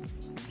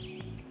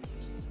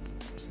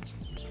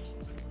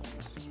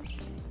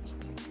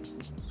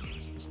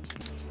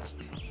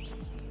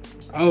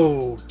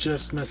 Oh,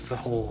 just missed the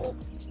hole.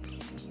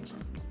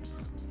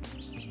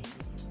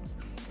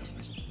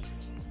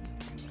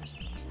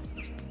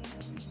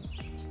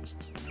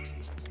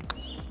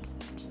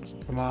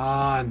 Come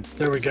on.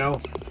 There we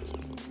go.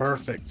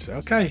 Perfect.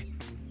 Okay.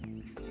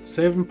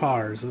 Saving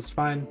pars. Let's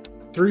find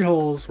 3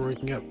 holes where we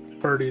can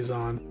get birdies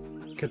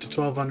on. Get to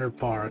 12 under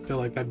par. I feel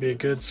like that'd be a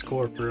good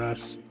score for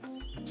us.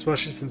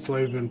 Especially since the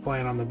way we've been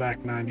playing on the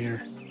back 9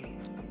 here.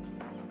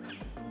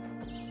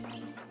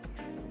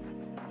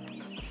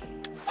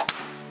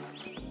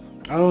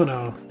 Oh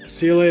no.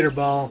 See you later,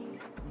 ball.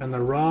 In the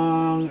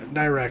wrong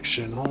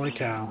direction. Holy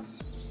cow.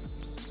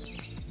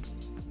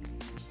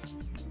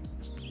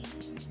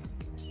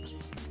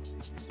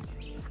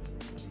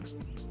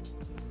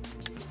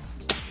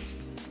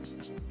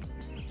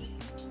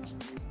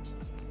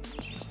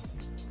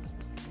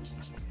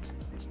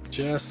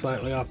 Just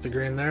slightly off the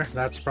green there.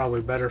 That's probably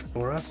better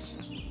for us.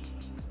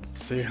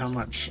 See how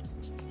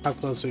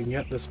close we can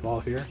get this ball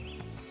here.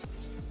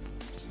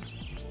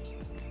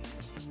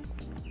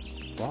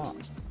 Flop.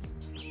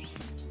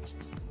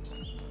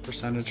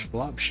 Percentage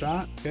flop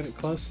shot. Get it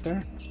close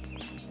there.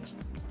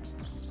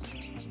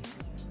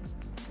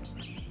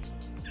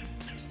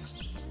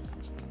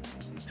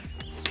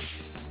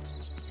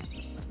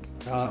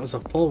 It was a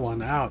full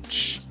one.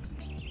 Ouch.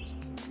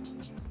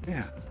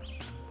 Yeah.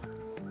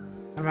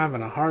 I'm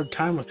having a hard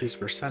time with these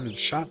percentage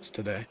shots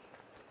today.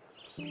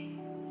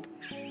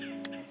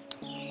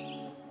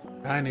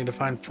 I need to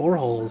find 4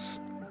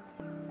 holes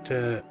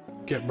to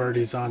get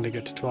birdies on to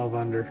get to 12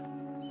 under.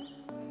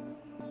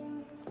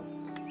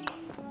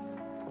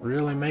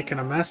 Really making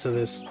a mess of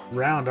this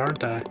round,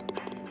 aren't I?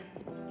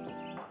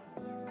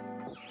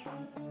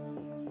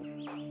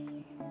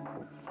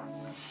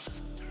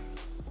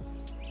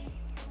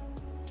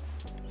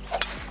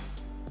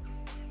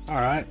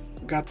 Alright,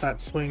 got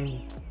that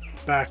swing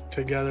back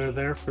together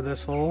there for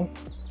this hole.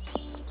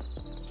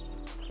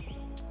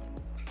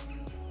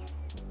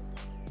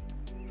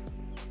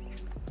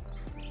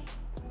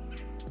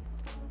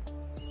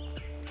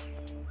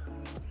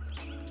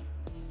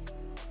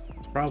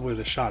 It's probably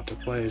the shot to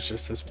play is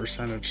just this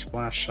percentage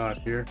splash shot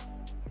here.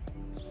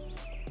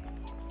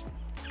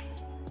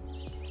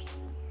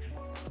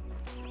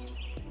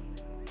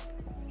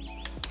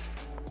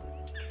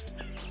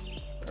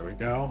 There we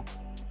go.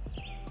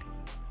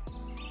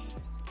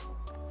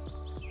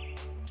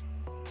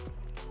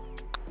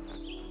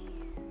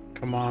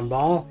 Come on,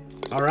 ball.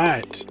 All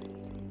right.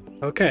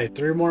 Okay,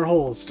 3 more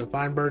holes to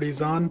find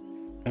birdies on,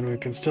 and we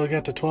can still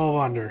get to 12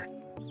 under.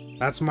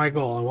 That's my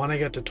goal. I want to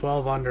get to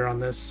 12 under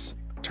on this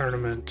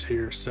tournament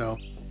here, so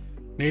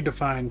need to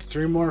find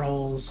 3 more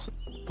holes,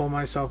 pull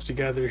myself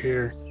together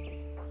here,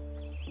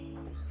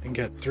 and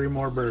get 3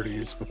 more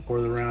birdies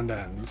before the round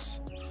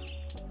ends.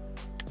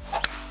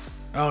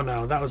 Oh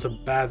no, that was a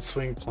bad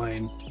swing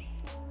plane.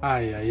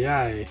 Ay, ay,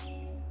 ay.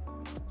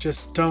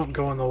 Just don't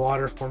go in the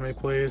water for me,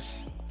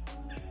 please.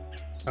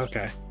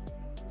 Okay.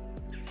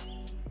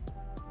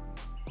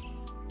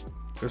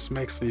 This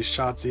makes these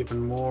shots even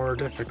more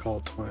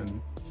difficult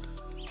when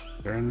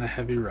they're in the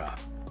heavy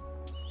rough.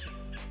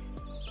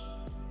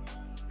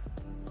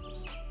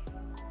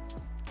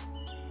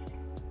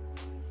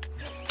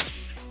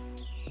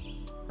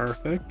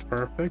 Perfect,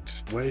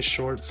 perfect. Way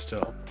short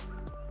still.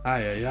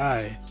 Ay, ay,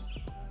 ay.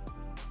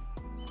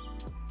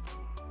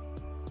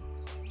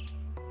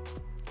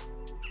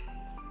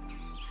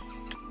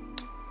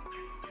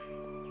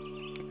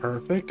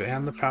 Perfect,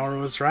 and the power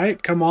was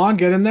right. Come on,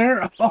 get in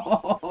there.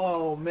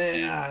 Oh,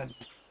 man.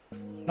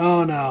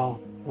 Oh, no.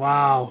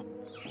 Wow.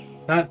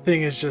 That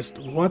thing is just,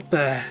 what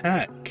the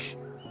heck?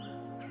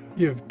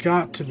 You've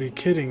got to be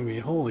kidding me.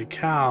 Holy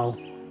cow.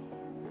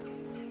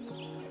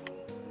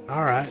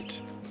 All right.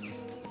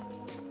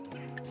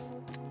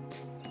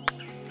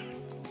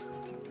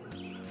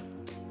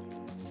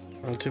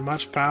 A little too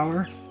much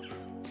power.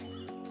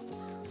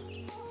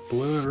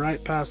 Blew it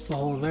right past the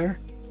hole there.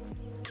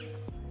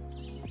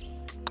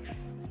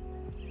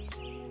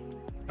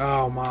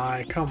 Oh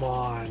my, come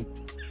on.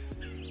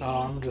 Oh,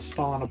 I'm just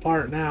falling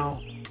apart now.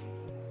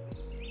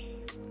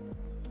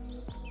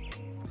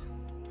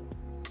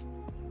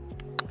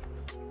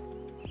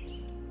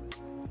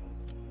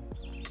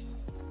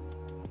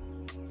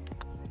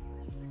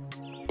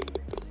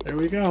 There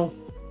we go.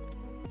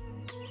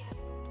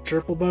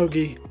 Triple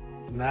bogey.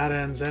 And that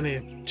ends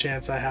any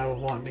chance I have of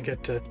wanting to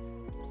get to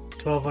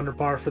 12 under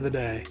par for the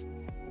day.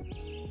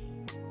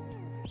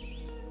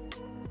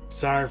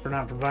 Sorry for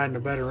not providing a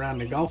better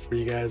round of golf for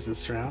you guys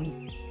this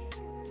round.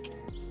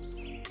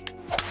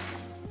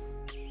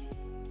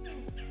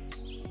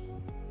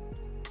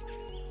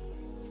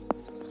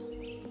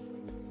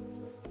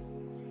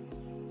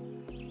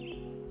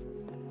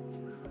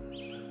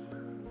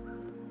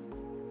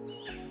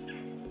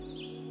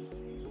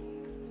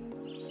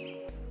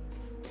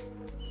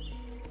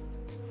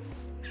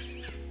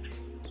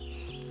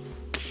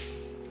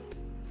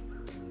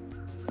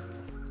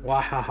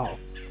 Wow.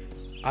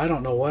 I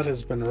don't know what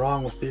has been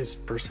wrong with these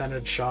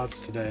percentage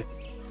shots today.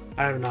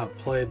 I have not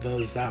played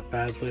those that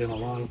badly in a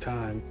long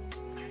time.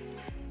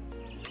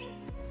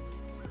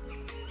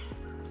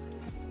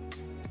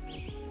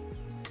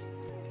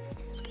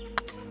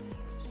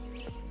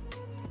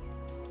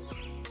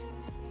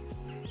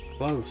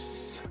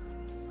 Close.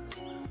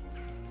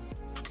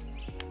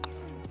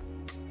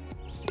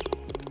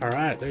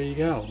 Alright, there you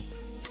go.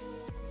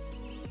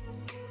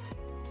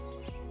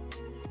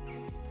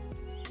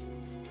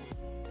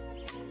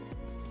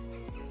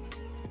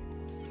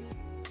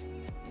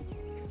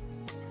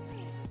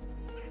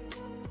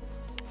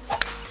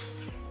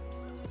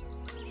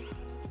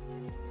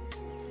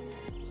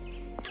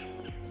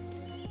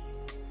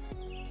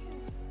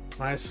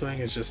 My swing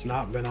has just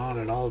not been on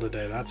at all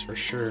today, that's for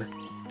sure.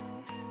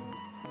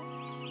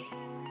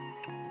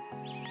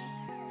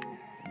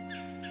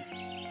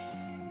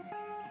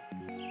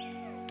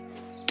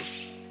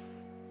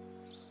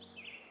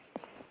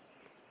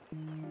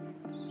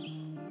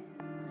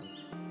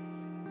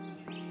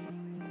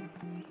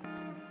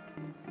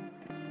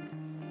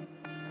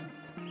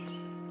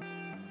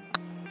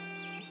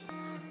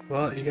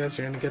 Well, you guys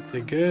are going to get the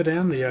good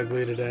and the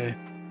ugly today.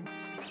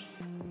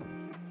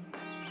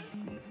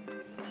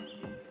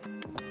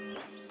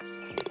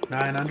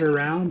 Nine under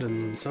round,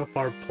 and so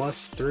far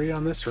 +3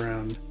 on this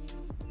round.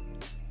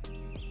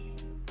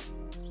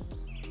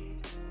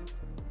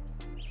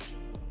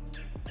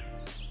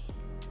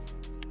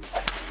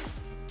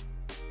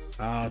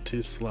 Oh,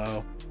 too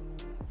slow.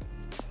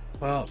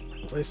 Well,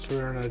 at least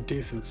we're in a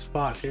decent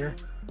spot here.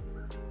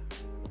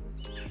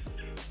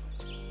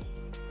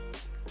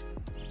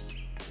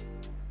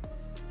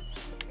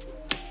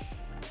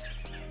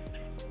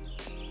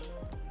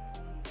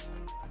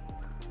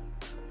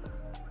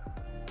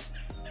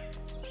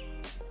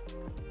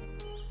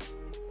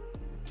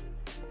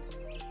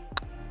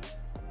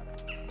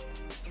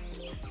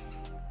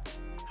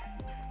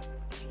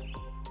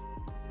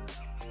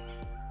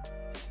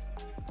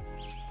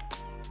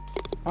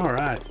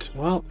 Alright,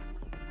 well,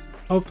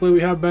 hopefully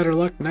we have better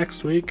luck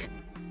next week.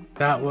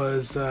 That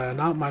was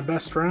not my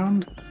best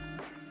round.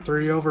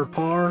 3 over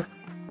par.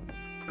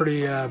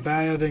 Pretty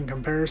bad in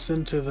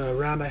comparison to the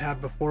round I had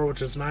before,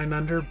 which is 9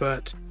 under,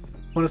 but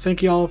I want to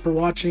thank you all for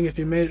watching. If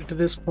you made it to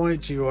this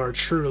point, you are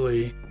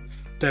truly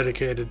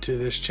dedicated to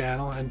this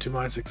channel and to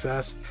my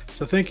success.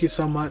 So thank you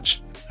so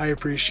much. I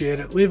appreciate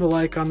it. Leave a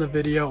like on the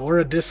video or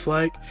a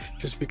dislike,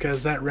 just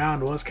because that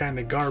round was kind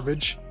of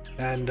garbage.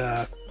 And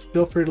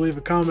feel free to leave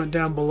a comment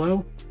down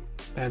below,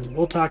 and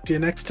we'll talk to you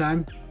next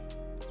time.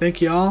 Thank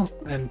you all,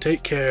 and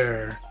take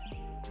care.